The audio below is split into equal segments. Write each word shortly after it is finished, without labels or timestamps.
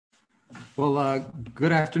Well,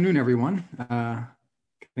 good afternoon, everyone. Can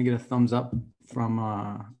I get a thumbs up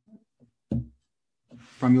from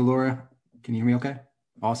you, Laura? Can you hear me okay?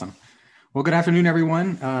 Awesome. Well, good afternoon,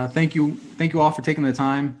 everyone. Thank you all for taking the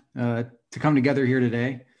time to come together here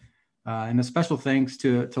today. And a special thanks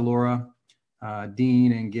to Laura,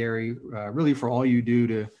 Dean, and Gary, really for all you do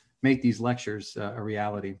to make these lectures a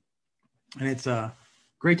reality. And it's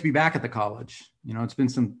great to be back at the college. You know, it's been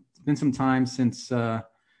some time since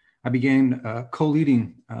I began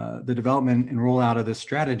co-leading the development and rollout of this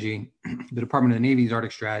strategy, the Department of the Navy's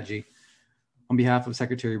Arctic strategy, on behalf of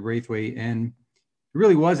Secretary Braithwaite. And it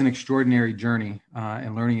really was an extraordinary journey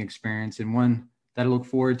and learning experience, and one that I look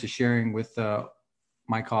forward to sharing with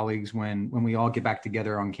my colleagues when we all get back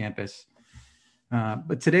together on campus.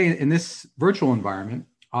 But today, in this virtual environment,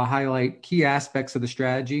 I'll highlight key aspects of the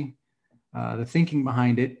strategy, the thinking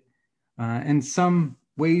behind it, and some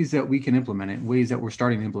ways that we can implement it, ways that we're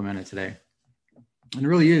starting to implement it today. And it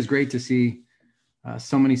really is great to see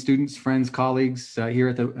so many students, friends, colleagues here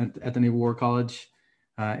at the Naval War College,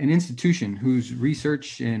 an institution whose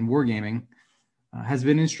research in wargaming has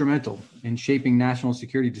been instrumental in shaping national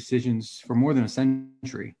security decisions for more than a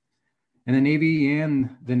century. And the Navy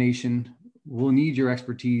and the nation will need your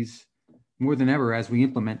expertise more than ever as we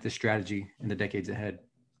implement this strategy in the decades ahead.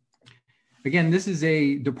 Again, this is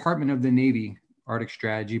a Department of the Navy Arctic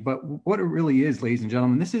strategy, but what it really is, ladies and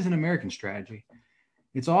gentlemen, this is an American strategy.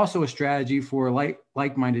 It's also a strategy for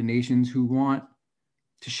like-minded nations who want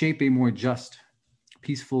to shape a more just,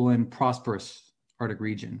 peaceful, and prosperous Arctic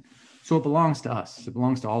region. So it belongs to us. It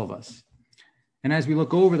belongs to all of us. And as we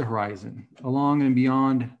look over the horizon, along and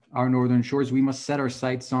beyond our northern shores, we must set our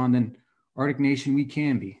sights on an Arctic nation we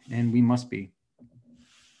can be and we must be.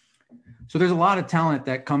 So there's a lot of talent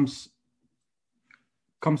that comes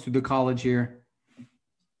through the college here.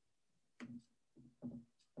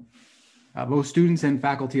 Both students and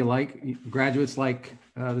faculty alike, graduates like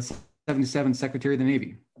the 77th Secretary of the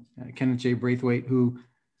Navy, Kenneth J. Braithwaite, whose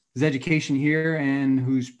education here and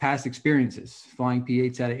whose past experiences flying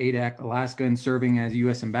P-8s out of Adak, Alaska, and serving as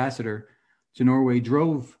U.S. ambassador to Norway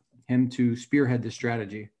drove him to spearhead this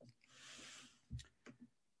strategy.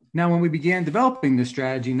 Now, when we began developing this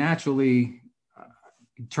strategy, naturally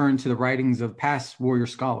turned to the writings of past warrior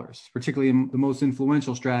scholars, particularly the most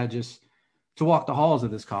influential strategists to walk the halls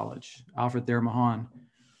of this college, Alfred Thayer Mahan,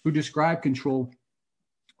 who described control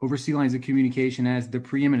over sea lines of communication as the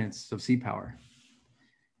preeminence of sea power.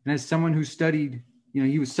 And as someone who studied,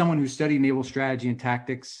 he was someone who studied naval strategy and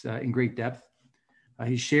tactics in great depth.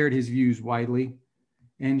 He shared his views widely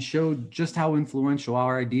and showed just how influential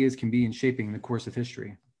our ideas can be in shaping the course of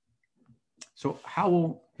history. So how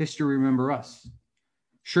will history remember us?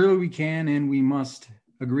 Surely we can and we must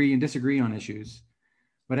agree and disagree on issues.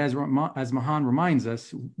 But as Mahan reminds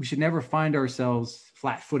us, we should never find ourselves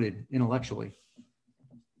flat-footed intellectually.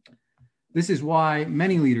 This is why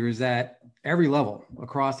many leaders at every level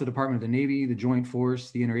across the Department of the Navy, the Joint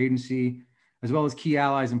Force, the interagency, as well as key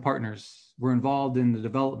allies and partners were involved in the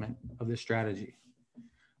development of this strategy.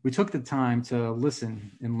 We took the time to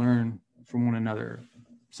listen and learn from one another,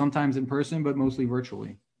 sometimes in person, but mostly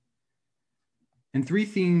virtually. And three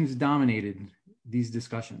themes dominated these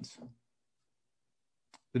discussions.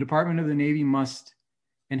 The Department of the Navy must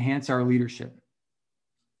enhance our leadership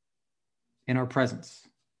and our presence.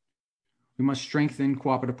 We must strengthen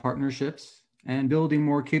cooperative partnerships and build a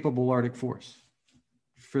more capable Arctic force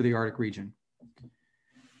for the Arctic region.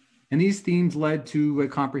 And these themes led to a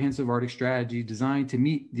comprehensive Arctic strategy designed to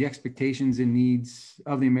meet the expectations and needs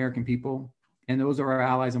of the American people and those of our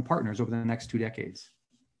allies and partners over the next 2 decades.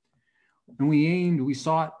 And we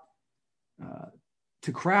sought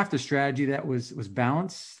to craft a strategy that was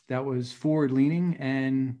balanced, that was forward-leaning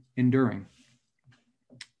and enduring.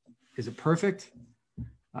 Is it perfect?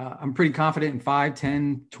 I'm pretty confident in 5,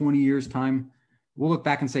 10, 20 years' time, we'll look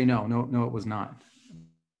back and say, no, it was not.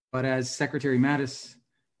 But as Secretary Mattis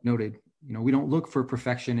noted, we don't look for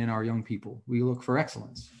perfection in our young people. We look for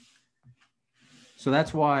excellence. So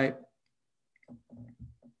that's why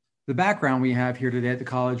the background we have here today at the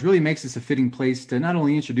college really makes this a fitting place to not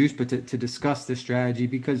only introduce, but to discuss this strategy,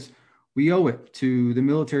 because we owe it to the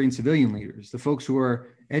military and civilian leaders, the folks who are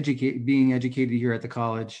being educated here at the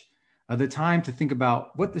college, the time to think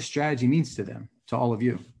about what the strategy means to them, to all of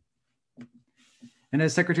you. And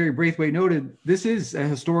as Secretary Braithwaite noted, this is a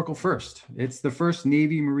historical first. It's the first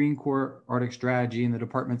Navy Marine Corps Arctic strategy in the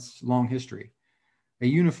department's long history, a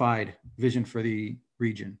unified vision for the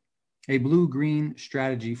region, a blue-green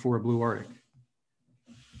strategy for a blue Arctic.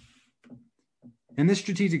 And this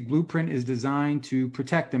strategic blueprint is designed to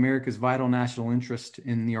protect America's vital national interest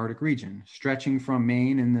in the Arctic region, stretching from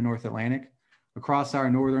Maine in the North Atlantic across our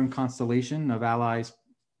northern constellation of allies,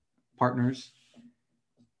 partners,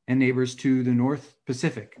 and neighbors to the North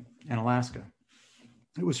Pacific and Alaska.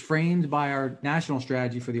 It was framed by our national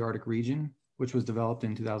strategy for the Arctic region, which was developed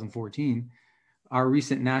in 2014, our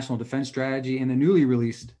recent national defense strategy, and the newly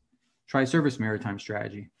released tri-service maritime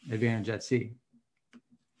strategy, Advantage at Sea.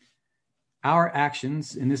 Our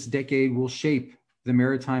actions in this decade will shape the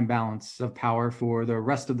maritime balance of power for the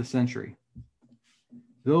rest of the century.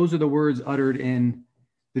 Those are the words uttered in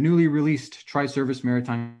the newly released tri-service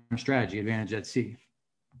maritime strategy, Advantage at Sea.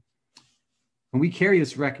 And we carry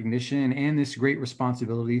this recognition and this great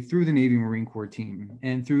responsibility through the Navy Marine Corps team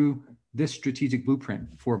and through this strategic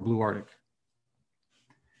blueprint for Blue Arctic.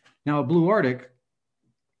 Now, a Blue Arctic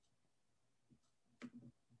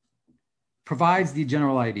provides the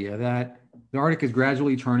general idea that the Arctic is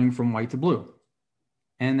gradually turning from white to blue.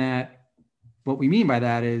 And that what we mean by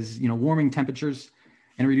that is, warming temperatures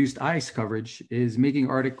and reduced ice coverage is making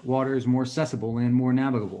Arctic waters more accessible and more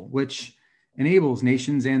navigable, which enables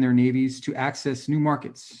nations and their navies to access new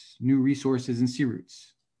markets, new resources, and sea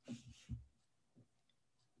routes.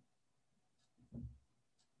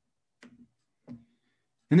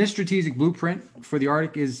 And this strategic blueprint for the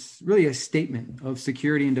Arctic is really a statement of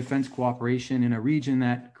security and defense cooperation in a region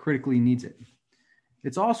that critically needs it.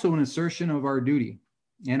 It's also an assertion of our duty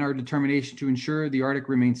and our determination to ensure the Arctic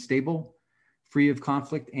remains stable, free of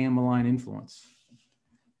conflict and malign influence.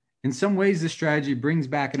 In some ways, this strategy brings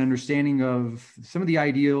back an understanding of some of the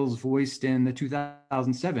ideals voiced in the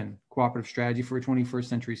 2007 Cooperative Strategy for a 21st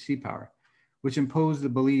Century Sea Power, which imposed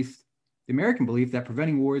the American belief that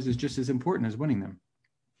preventing wars is just as important as winning them.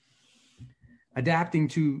 Adapting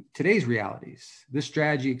to today's realities, this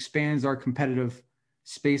strategy expands our competitive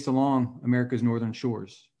space along America's northern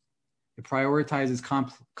shores. It prioritizes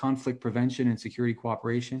conflict prevention and security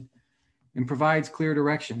cooperation and provides clear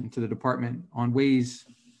direction to the department on ways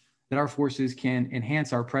that our forces can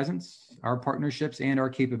enhance our presence, our partnerships, and our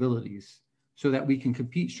capabilities so that we can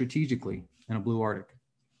compete strategically in a Blue Arctic.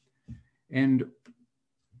 And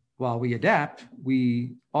while we adapt,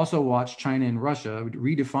 we also watch China and Russia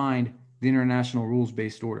redefine the international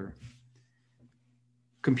rules-based order.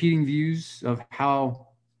 Competing views of how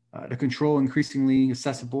to control increasingly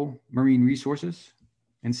accessible marine resources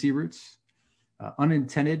and sea routes,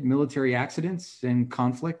 unintended military accidents and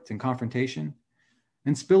conflict and confrontation,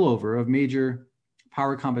 and spillover of major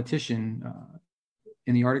power competition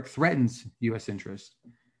in the Arctic threatens U.S. interest.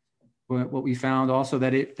 But what we found also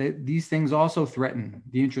that these things also threaten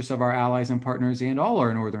the interests of our allies and partners and all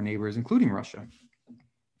our northern neighbors, including Russia.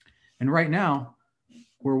 And right now,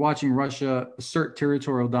 we're watching Russia assert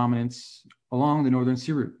territorial dominance along the northern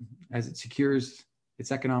sea route as it secures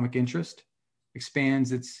its economic interest,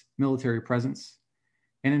 expands its military presence,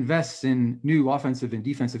 and invests in new offensive and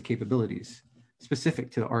defensive capabilities specific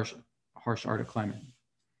to the harsh Arctic climate.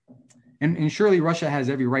 And surely Russia has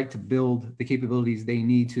every right to build the capabilities they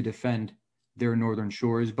need to defend their northern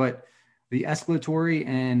shores, but the escalatory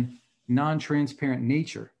and non-transparent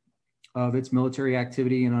nature of its military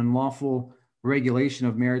activity and unlawful regulation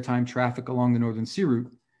of maritime traffic along the northern sea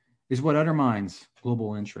route is what undermines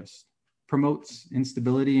global interest, promotes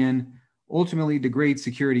instability, and ultimately degrades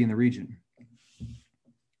security in the region.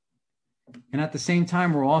 And at the same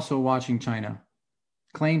time, we're also watching China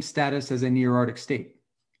claim status as a near-Arctic state,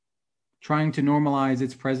 trying to normalize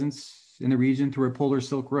its presence in the region through a polar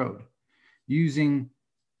Silk Road, using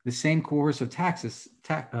the same course of tactics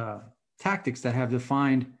that have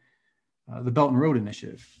defined the Belt and Road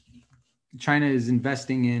Initiative. China is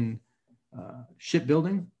investing in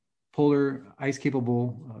shipbuilding, polar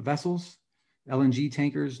ice-capable vessels, LNG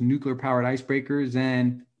tankers, nuclear-powered icebreakers,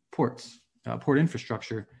 and port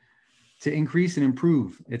infrastructure to increase and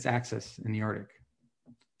improve its access in the Arctic.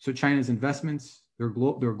 So China's investments, their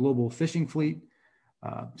global fishing fleet,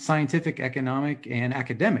 scientific, economic, and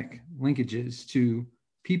academic linkages to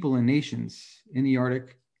people and nations in the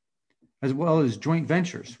Arctic, as well as joint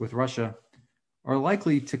ventures with Russia, are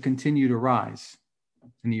likely to continue to rise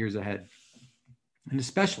in the years ahead. And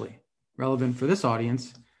especially relevant for this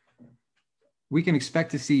audience, we can expect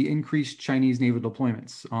to see increased Chinese naval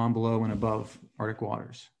deployments on, below, and above Arctic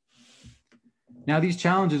waters. Now, these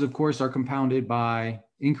challenges, of course, are compounded by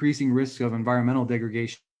increasing risks of environmental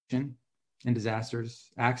degradation and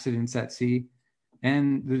disasters, accidents at sea,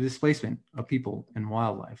 and the displacement of people and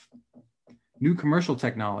wildlife. New commercial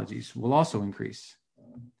technologies will also increase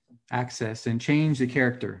access and change the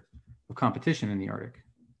character of competition in the Arctic.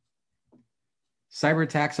 Cyber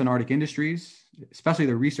attacks on Arctic industries, especially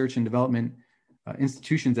the research and development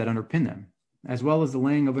institutions that underpin them, as well as the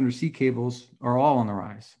laying of undersea cables, are all on the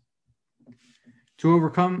rise. To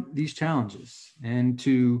overcome these challenges and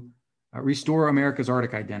to restore America's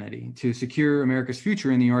Arctic identity, to secure America's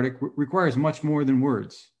future in the Arctic requires much more than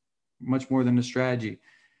words, much more than a strategy. It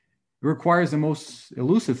requires the most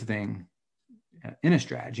elusive thing in a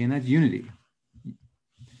strategy, and that's unity.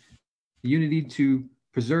 The unity to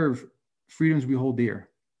preserve freedoms we hold dear,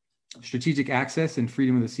 strategic access and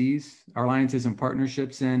freedom of the seas, our alliances and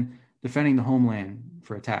partnerships, and defending the homeland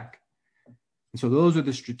for attack. And so those are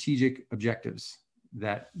the strategic objectives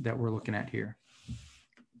that we're looking at here.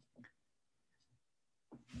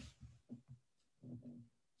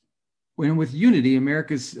 When with unity,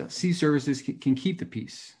 America's sea services can keep the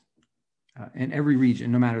peace in every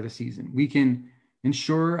region, no matter the season. We can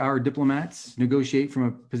ensure our diplomats negotiate from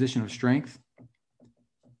a position of strength.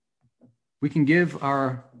 We can give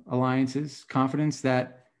our alliances confidence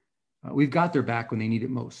that we've got their back when they need it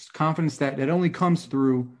most. Confidence that only comes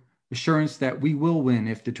through assurance that we will win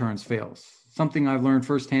if deterrence fails. Something I've learned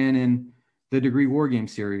firsthand in the degree war game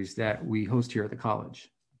series that we host here at the college.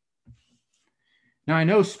 Now, I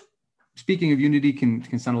know speaking of unity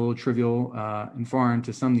can sound a little trivial and foreign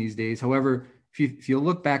to some these days. However, if you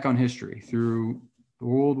look back on history through the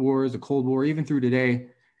World Wars, the Cold War, even through today,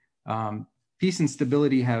 peace and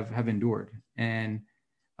stability have endured. And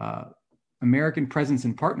American presence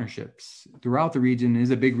and partnerships throughout the region is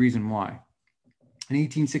a big reason why. In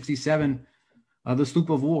 1867, the sloop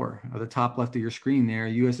of war, the top left of your screen there,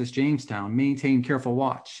 USS Jamestown, maintained careful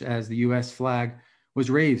watch as the US flag was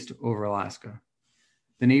raised over Alaska.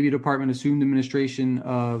 The Navy Department assumed administration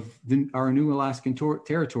of our new Alaskan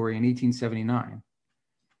territory in 1879,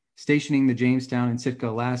 stationing the Jamestown in Sitka,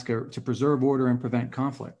 Alaska to preserve order and prevent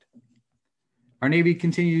conflict. Our Navy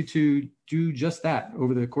continued to do just that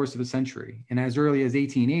over the course of a century. And as early as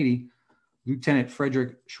 1880, Lieutenant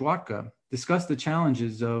Frederick Schwatka discussed the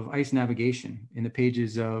challenges of ice navigation in the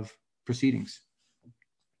pages of proceedings.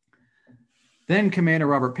 Then Commander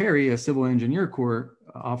Robert Perry, a Civil Engineer Corps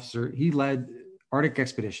officer, he led Arctic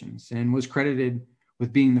expeditions and was credited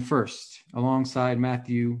with being the first, alongside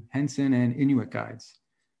Matthew Henson and Inuit guides,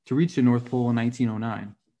 to reach the North Pole in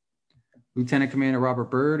 1909. Lieutenant Commander Robert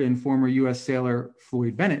Byrd and former U.S. sailor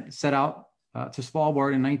Floyd Bennett set out to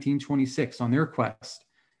Svalbard in 1926 on their quest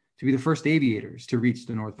to be the first aviators to reach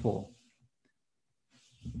the North Pole.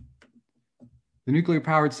 The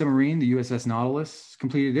nuclear-powered submarine, the USS Nautilus,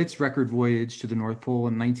 completed its record voyage to the North Pole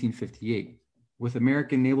in 1958 with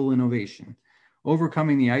American naval innovation,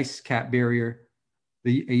 overcoming the ice cap barrier a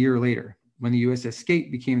year later, when the USS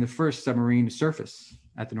Skate became the first submarine to surface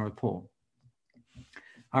at the North Pole.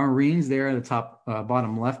 Our Marines there at the top,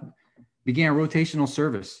 bottom left, began rotational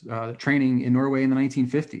service training in Norway in the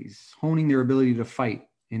 1950s, honing their ability to fight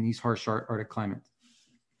in these harsh Arctic climates.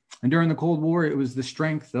 And during the Cold War, it was the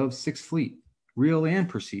strength of Sixth Fleet, real and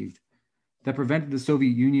perceived, that prevented the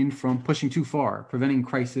Soviet Union from pushing too far, preventing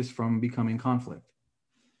crisis from becoming conflict.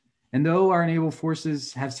 And though our naval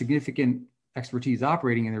forces have significant expertise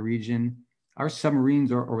operating in the region, our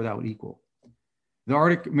submarines are without equal. The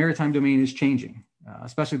Arctic maritime domain is changing,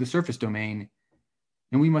 especially the surface domain,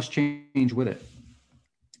 and we must change with it.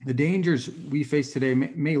 The dangers we face today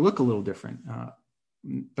may look a little different,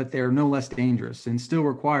 but they're no less dangerous and still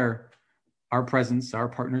require our presence, our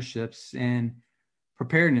partnerships, and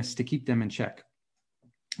preparedness to keep them in check.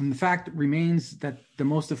 And the fact remains that the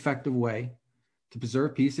most effective way to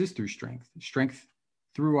preserve peace is through strength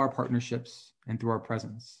through our partnerships and through our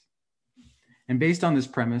presence. And based on this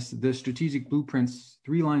premise, the strategic blueprint's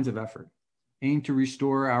 3 lines of effort aim to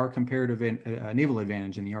restore our comparative naval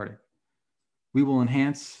advantage in the Arctic. We will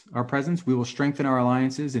enhance our presence, we will strengthen our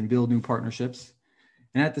alliances and build new partnerships.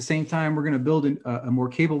 And at the same time, we're going to build a more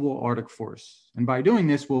capable Arctic force. And by doing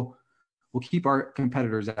this, we'll keep our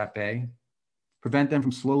competitors at bay, prevent them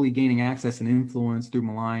from slowly gaining access and influence through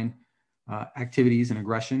malign activities and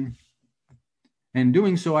aggression. And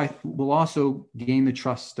doing so, will also gain the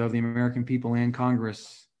trust of the American people and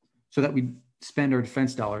Congress so that we spend our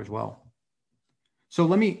defense dollars well. So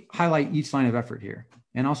let me highlight each line of effort here.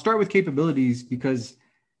 And I'll start with capabilities because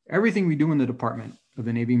everything we do in the Department of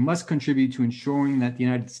the Navy must contribute to ensuring that the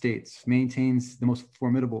United States maintains the most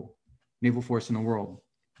formidable naval force in the world.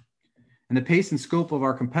 And the pace and scope of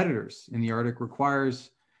our competitors in the Arctic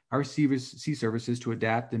requires our sea services to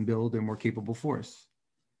adapt and build a more capable force.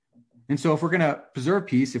 And so if we're going to preserve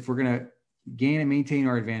peace, if we're going to gain and maintain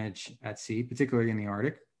our advantage at sea, particularly in the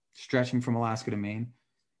Arctic, stretching from Alaska to Maine,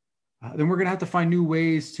 then we're going to have to find new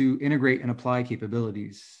ways to integrate and apply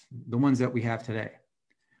capabilities, the ones that we have today.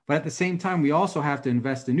 But at the same time, we also have to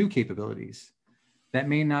invest in new capabilities that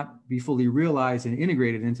may not be fully realized and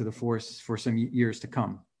integrated into the force for some years to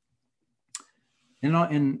come. In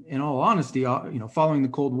all honesty, following the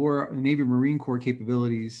Cold War, Navy Marine Corps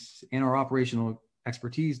capabilities and our operational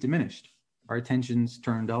expertise diminished. Our attentions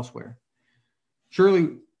turned elsewhere.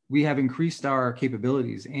 Surely, we have increased our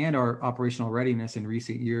capabilities and our operational readiness in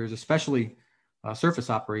recent years, especially surface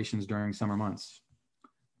operations during summer months.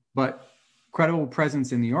 But credible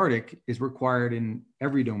presence in the Arctic is required in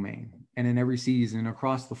every domain and in every season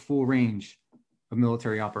across the full range of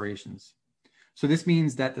military operations. So this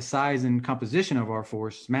means that the size and composition of our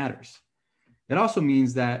force matters. It also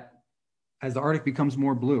means that as the Arctic becomes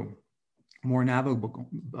more blue, more navigable,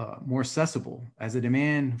 more accessible, as the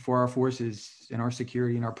demand for our forces and our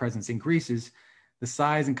security and our presence increases, the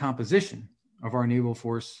size and composition of our naval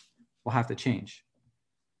force will have to change.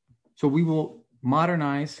 So we will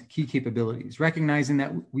modernize key capabilities, recognizing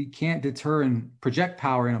that we can't deter and project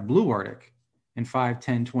power in a blue Arctic in 5,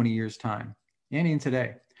 10, 20 years' time, and in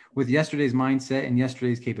today, with yesterday's mindset and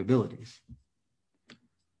yesterday's capabilities.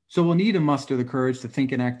 So we'll need to muster the courage to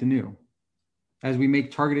think and act anew as we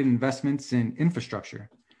make targeted investments in infrastructure,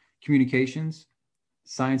 communications,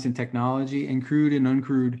 science and technology, and crewed and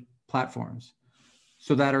uncrewed platforms,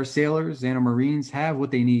 so that our sailors and our Marines have what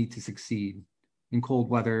they need to succeed in cold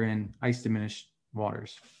weather and ice-diminished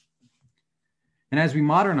waters. And as we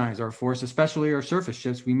modernize our force, especially our surface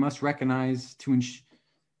ships, we must recognize to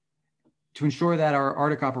ensure that our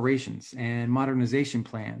Arctic operations and modernization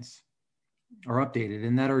plans are updated,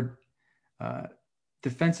 and that our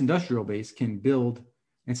defense industrial base can build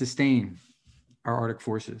and sustain our Arctic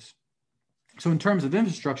forces. So in terms of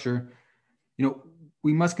infrastructure,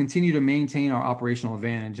 we must continue to maintain our operational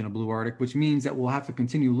advantage in a blue Arctic, which means that we'll have to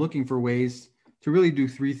continue looking for ways to really do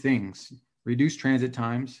three things: reduce transit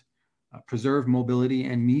times, preserve mobility,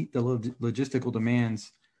 and meet the logistical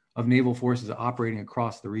demands of naval forces operating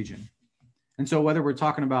across the region. And so whether we're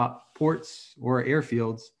talking about ports or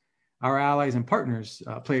airfields, our allies and partners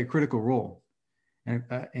play a critical role, and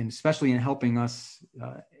especially in helping us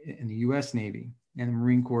in the U.S. Navy and the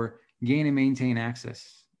Marine Corps gain and maintain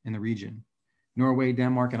access in the region. Norway,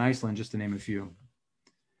 Denmark, and Iceland, just to name a few.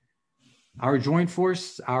 Our joint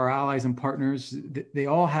force, our allies and partners, they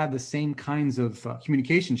all have the same kinds of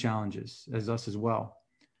communication challenges as us as well,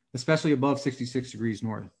 especially above 66 degrees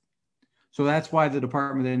north. So that's why the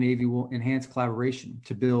Department of the Navy will enhance collaboration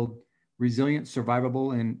to build resilient,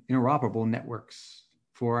 survivable, and interoperable networks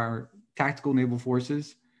for our tactical naval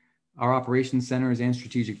forces, our operations centers, and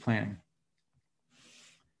strategic planning.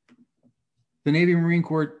 The Navy Marine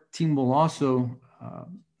Corps team will also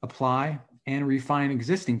apply and refine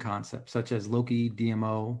existing concepts such as Loki,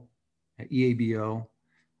 DMO, EABO.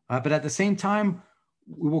 But at the same time,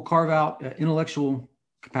 we will carve out intellectual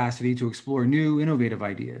capacity to explore new innovative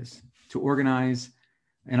ideas, to organize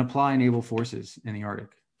and apply naval forces in the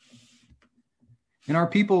Arctic. And our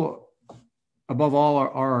people, above all,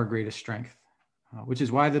 are our greatest strength, which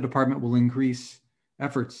is why the department will increase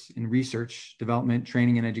efforts in research, development,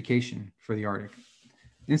 training, and education for the Arctic.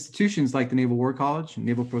 Institutions like the Naval War College,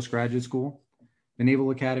 Naval Postgraduate School, the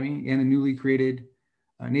Naval Academy, and the newly created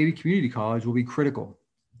Navy Community College will be critical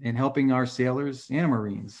in helping our sailors and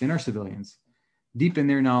Marines and our civilians deepen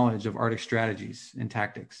their knowledge of Arctic strategies and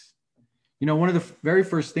tactics. One of the very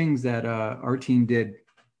first things that our team did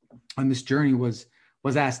on this journey was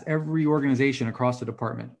asked every organization across the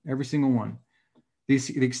department, every single one, the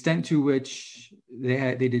extent to which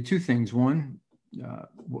they did two things. One,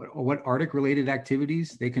 what Arctic related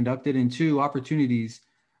activities they conducted, and two, opportunities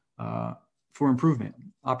for improvement,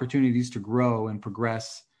 opportunities to grow and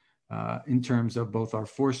progress in terms of both our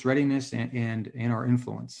force readiness and our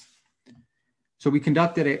influence. So we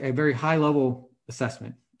conducted a very high level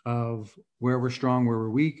assessment of where we're strong, where we're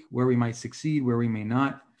weak, where we might succeed, where we may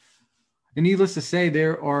not. And needless to say,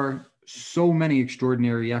 there are so many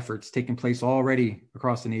extraordinary efforts taking place already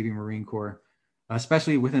across the Navy Marine Corps,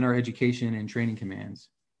 especially within our education and training commands.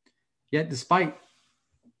 Yet despite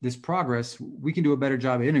this progress, we can do a better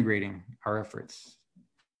job of integrating our efforts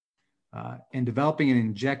and developing and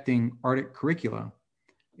injecting Arctic curricula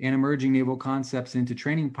and emerging naval concepts into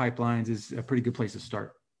training pipelines is a pretty good place to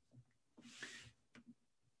start.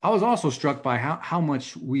 I was also struck by how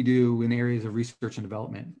much we do in areas of research and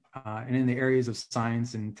development and in the areas of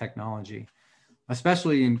science and technology,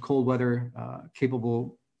 especially in cold weather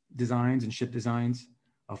capable designs and ship designs,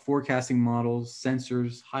 forecasting models,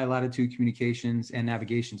 sensors, high latitude communications, and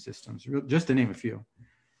navigation systems, just to name a few.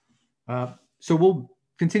 So we'll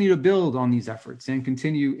continue to build on these efforts and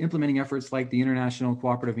continue implementing efforts like the International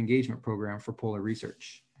Cooperative Engagement Program for Polar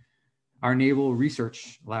Research, our naval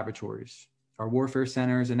research laboratories, our warfare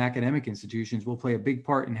centers, and academic institutions will play a big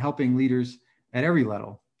part in helping leaders at every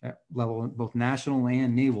level, both national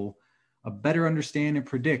and naval, better understand and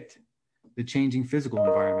predict the changing physical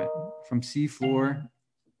environment from sea floor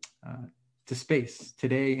to space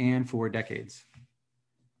today and for decades.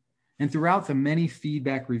 And throughout the many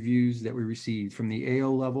feedback reviews that we received from the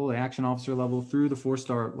AO level, the action officer level, through the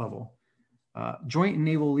 4-star level, joint and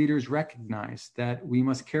naval leaders recognize that we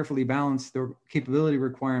must carefully balance the capability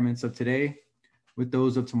requirements of today with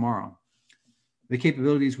those of tomorrow. The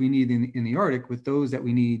capabilities we need in the Arctic with those that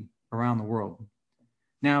we need around the world.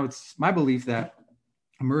 Now, it's my belief that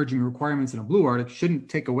emerging requirements in a blue Arctic shouldn't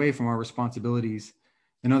take away from our responsibilities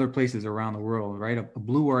in other places around the world, right? A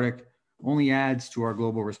blue Arctic only adds to our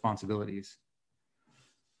global responsibilities.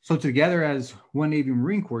 So together as one Navy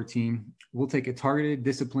Marine Corps team, we'll take a targeted,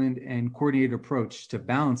 disciplined, and coordinated approach to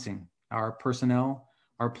balancing our personnel,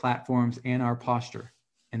 our platforms, and our posture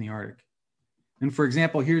in the Arctic. And for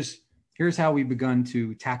example, here's how we've begun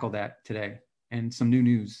to tackle that today, and some new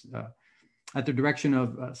news. At the direction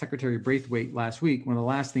of Secretary Braithwaite last week, one of the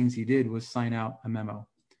last things he did was sign out a memo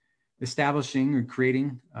establishing or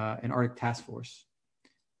creating an Arctic task force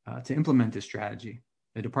to implement this strategy,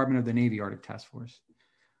 the Department of the Navy Arctic Task Force.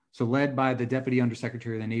 So led by the Deputy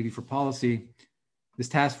Undersecretary of the Navy for Policy, this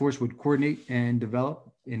task force would coordinate and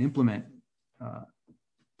develop and implement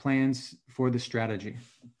plans for the strategy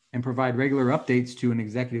and provide regular updates to an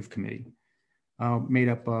executive committee made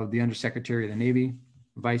up of the Undersecretary of the Navy,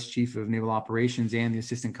 Vice Chief of Naval Operations, and the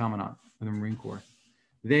Assistant Commandant of the Marine Corps.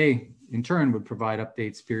 They, in turn, would provide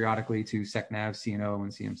updates periodically to SecNav, CNO,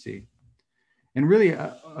 and CMC. And really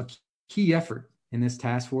a key effort in this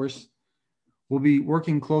task force will be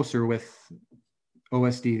working closer with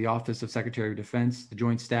OSD, the Office of Secretary of Defense, the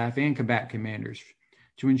Joint Staff, and combatant commanders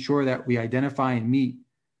to ensure that we identify and meet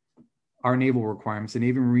our naval requirements, the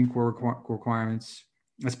Navy Marine Corps requirements,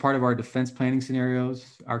 as part of our defense planning scenarios,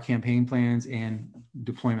 our campaign plans, and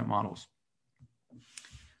deployment models.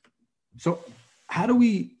 So how do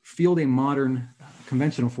we field a modern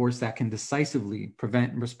conventional force that can decisively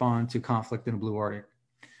prevent and respond to conflict in a blue Arctic?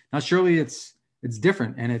 Now, surely it's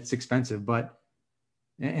different and it's expensive, but,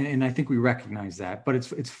 and I think we recognize that, but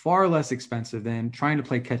it's far less expensive than trying to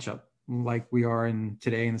play catch up like we are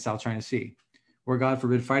today in the South China Sea, or God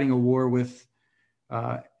forbid, fighting a war with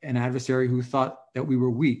an adversary who thought that we were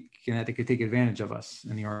weak and that they could take advantage of us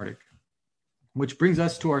in the Arctic. Which brings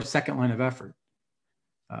us to our second line of effort.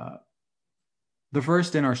 The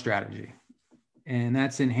first in our strategy, and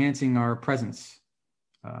that's enhancing our presence,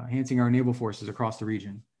 enhancing our naval forces across the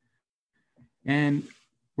region. And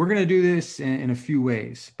we're going to do this in a few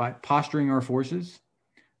ways: by posturing our forces,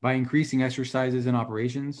 by increasing exercises and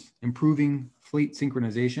operations, improving fleet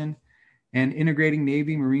synchronization, and integrating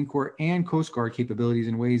Navy, Marine Corps, and Coast Guard capabilities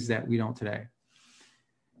in ways that we don't today.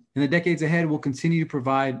 In the decades ahead, we'll continue to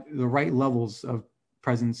provide the right levels of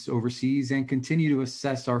presence overseas and continue to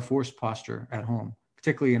assess our force posture at home,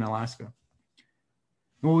 particularly in Alaska.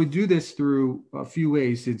 And we do this through a few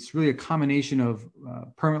ways. It's really a combination of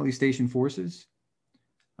permanently stationed forces.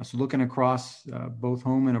 So looking across both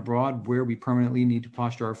home and abroad where we permanently need to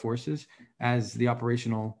posture our forces as the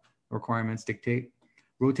operational requirements dictate.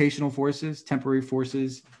 Rotational forces, temporary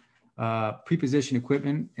forces, preposition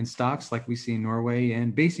equipment and stocks like we see in Norway,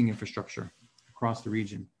 and basing infrastructure across the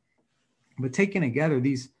region. But taken together,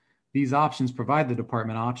 these options provide the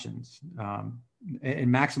department options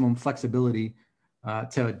and maximum flexibility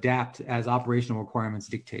to adapt as operational requirements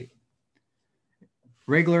dictate.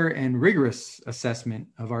 Regular and rigorous assessment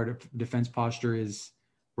of our defense posture is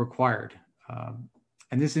required.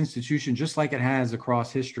 And this institution, just like it has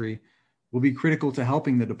across history, will be critical to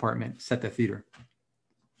helping the department set the theater.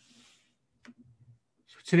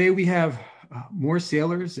 So today we have more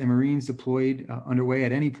sailors and Marines deployed underway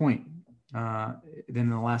at any point than in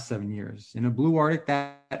the last 7 years. In a blue Arctic,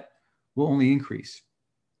 that will only increase.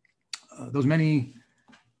 Those many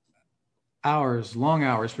hours, long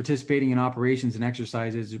hours, participating in operations and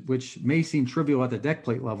exercises, which may seem trivial at the deck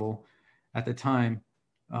plate level at the time.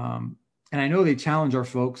 And I know they challenge our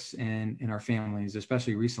folks and our families,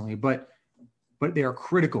 especially recently, but they are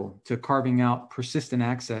critical to carving out persistent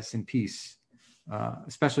access and peace,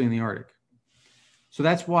 especially in the Arctic. So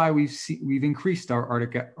that's why we've increased our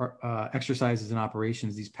Arctic exercises and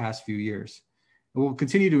operations these past few years. And we'll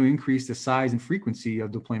continue to increase the size and frequency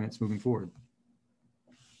of deployments moving forward.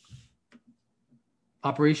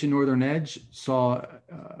 Operation Northern Edge saw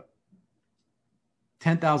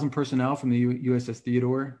 10,000 personnel from the USS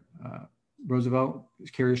Theodore Roosevelt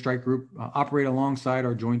Carrier Strike Group operate alongside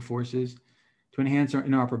our joint forces to enhance our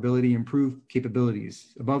interoperability and improve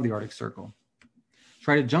capabilities above the Arctic Circle.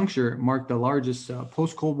 Trident Juncture marked the largest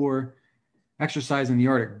post-Cold War exercise in the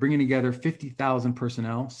Arctic, bringing together 50,000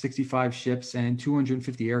 personnel, 65 ships, and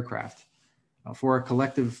 250 aircraft for a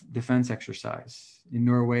collective defense exercise in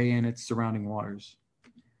Norway and its surrounding waters.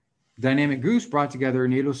 Dynamic Goose brought together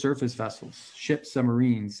NATO surface vessels, ships,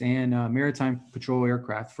 submarines, and maritime patrol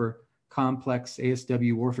aircraft for complex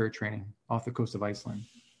ASW warfare training off the coast of Iceland.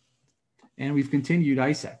 And we've continued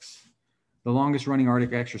ICEX, the longest running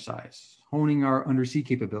Arctic exercise, honing our undersea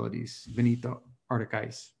capabilities beneath the Arctic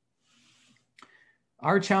ice.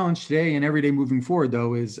 Our challenge today and every day moving forward,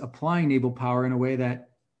 though, is applying naval power in a way that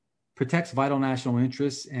protects vital national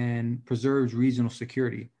interests and preserves regional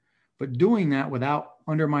security, but doing that without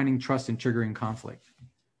undermining trust and triggering conflict.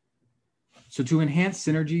 So to enhance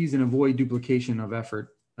synergies and avoid duplication of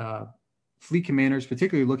effort, fleet commanders,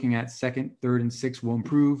 particularly looking at 2nd, 3rd, and 6th, will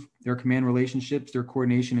improve their command relationships, their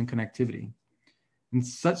coordination and connectivity. And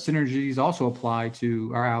such synergies also apply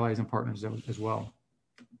to our allies and partners as well.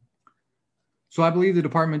 So I believe the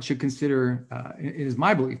department should consider, it is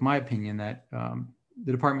my belief, my opinion, that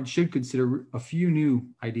the department should consider a few new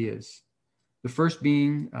ideas. The first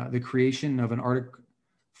being the creation of an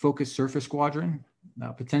Arctic-focused surface squadron,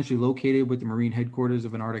 potentially located with the Marine headquarters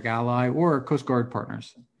of an Arctic ally or Coast Guard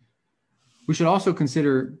partners. We should also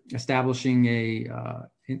consider establishing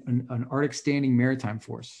an Arctic standing maritime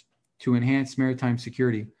force to enhance maritime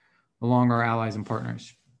security along our allies and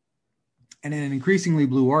partners. And in an increasingly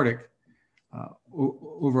blue Arctic,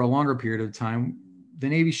 over a longer period of time, the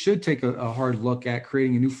Navy should take a hard look at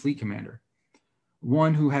creating a new fleet commander,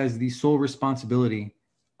 one who has the sole responsibility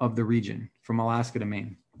of the region from Alaska to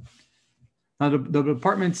Maine. Now, the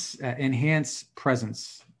department's enhanced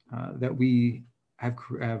presence that we have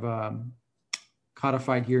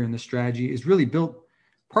codified here in the strategy is really built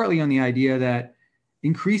partly on the idea that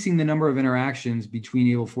increasing the number of interactions between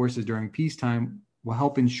naval forces during peacetime will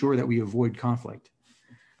help ensure that we avoid conflict.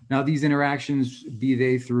 Now, these interactions, be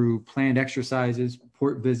they through planned exercises,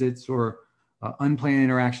 port visits, or unplanned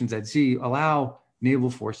interactions at sea, allow naval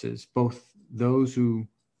forces, both those who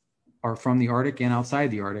are from the Arctic and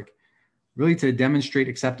outside the Arctic, really to demonstrate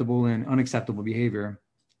acceptable and unacceptable behavior,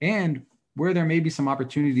 and where there may be some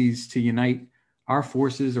opportunities to unite our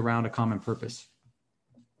forces around a common purpose.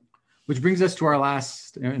 Which brings us to our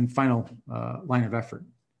last and final line of effort.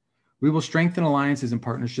 We will strengthen alliances and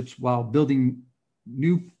partnerships while building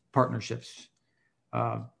new partnerships,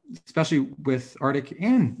 especially with Arctic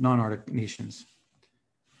and non-Arctic nations.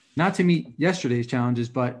 Not to meet yesterday's challenges,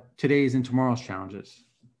 but today's and tomorrow's challenges,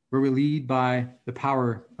 where we lead by the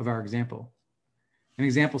power of our example, an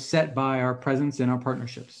example set by our presence and our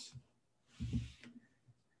partnerships.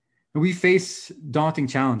 And we face daunting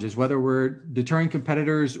challenges, whether we're deterring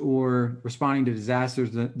competitors or responding to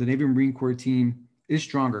disasters. The Navy and Marine Corps team is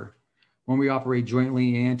stronger when we operate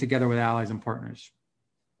jointly and together with allies and partners.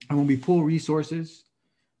 And when we pool resources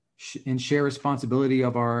and share responsibility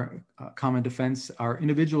of our common defense, our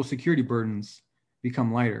individual security burdens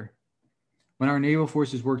become lighter. When our naval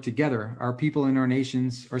forces work together, our people and our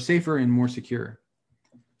nations are safer and more secure.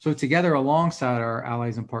 So together, alongside our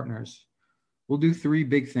allies and partners, we'll do three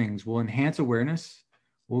big things. We'll enhance awareness,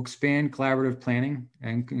 we'll expand collaborative planning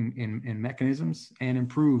and mechanisms, and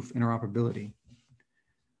improve interoperability.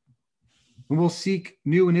 And we'll seek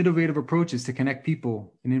new and innovative approaches to connect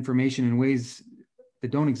people and information in ways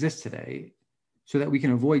that don't exist today so that we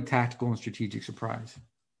can avoid tactical and strategic surprise.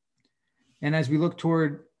 And as we look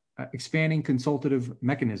toward expanding consultative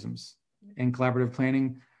mechanisms and collaborative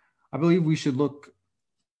planning, I believe we should look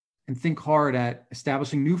and think hard at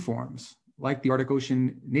establishing new forums like the Arctic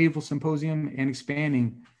Ocean Naval Symposium and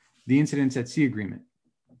expanding the Incidents at Sea Agreement.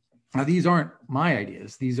 Now, these aren't my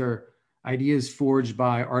ideas. These are ideas forged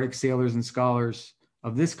by Arctic sailors and scholars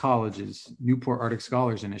of this college's Newport Arctic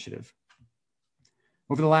Scholars Initiative.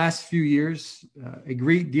 Over the last few years, a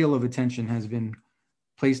great deal of attention has been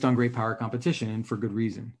placed on great power competition, and for good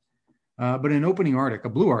reason. But an opening Arctic, a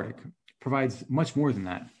blue Arctic, provides much more than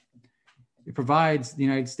that. It provides the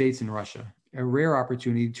United States and Russia a rare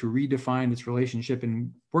opportunity to redefine its relationship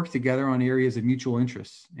and work together on areas of mutual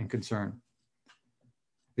interest and concern.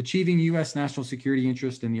 Achieving U.S. national security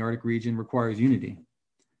interest in the Arctic region requires unity.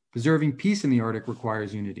 Preserving peace in the Arctic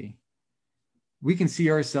requires unity. We can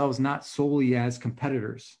see ourselves not solely as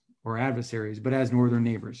competitors or adversaries, but as northern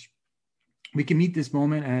neighbors. We can meet this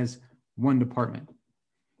moment as one department.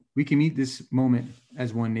 We can meet this moment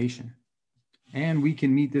as one nation. And we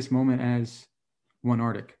can meet this moment as one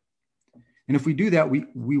Arctic. And if we do that,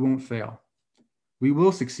 we won't fail. We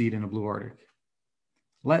will succeed in a blue Arctic.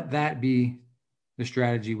 Let that be the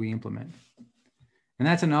strategy we implement. And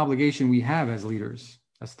that's an obligation we have as leaders,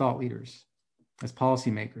 as thought leaders. as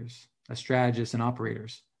policymakers, as strategists and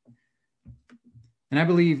operators. And I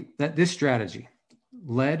believe that this strategy,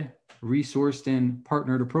 led, resourced, and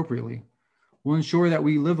partnered appropriately, will ensure that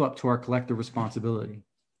we live up to our collective responsibility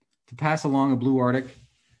to pass along a blue Arctic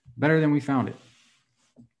better than we found it.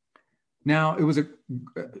 Now, it was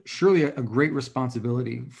surely a great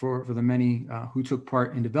responsibility for the many who took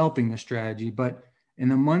part in developing this strategy, but in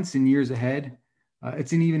the months and years ahead,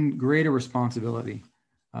 it's an even greater responsibility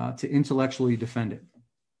to intellectually defend it.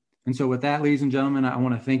 And so with that, ladies and gentlemen, I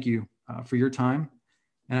want to thank you for your time,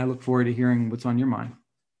 and I look forward to hearing what's on your mind.